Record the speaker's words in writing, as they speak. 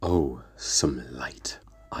Oh, some light.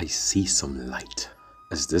 I see some light.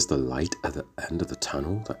 Is this the light at the end of the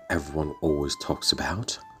tunnel that everyone always talks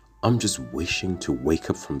about? I'm just wishing to wake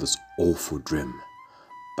up from this awful dream.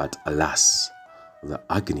 But alas, the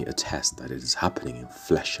agony attests that it is happening in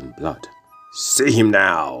flesh and blood. See him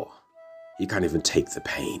now! He can't even take the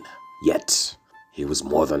pain. Yet, he was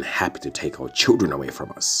more than happy to take our children away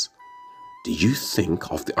from us. Do you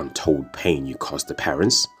think of the untold pain you caused the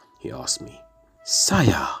parents? He asked me.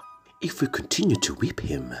 Sire, if we continue to whip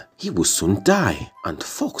him, he will soon die, and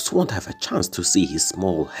folks won't have a chance to see his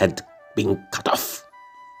small head being cut off.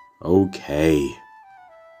 Okay,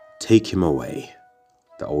 take him away.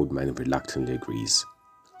 The old man reluctantly agrees.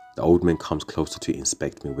 The old man comes closer to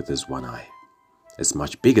inspect me with his one eye. It's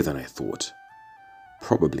much bigger than I thought,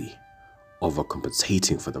 probably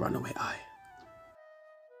overcompensating for the runaway eye.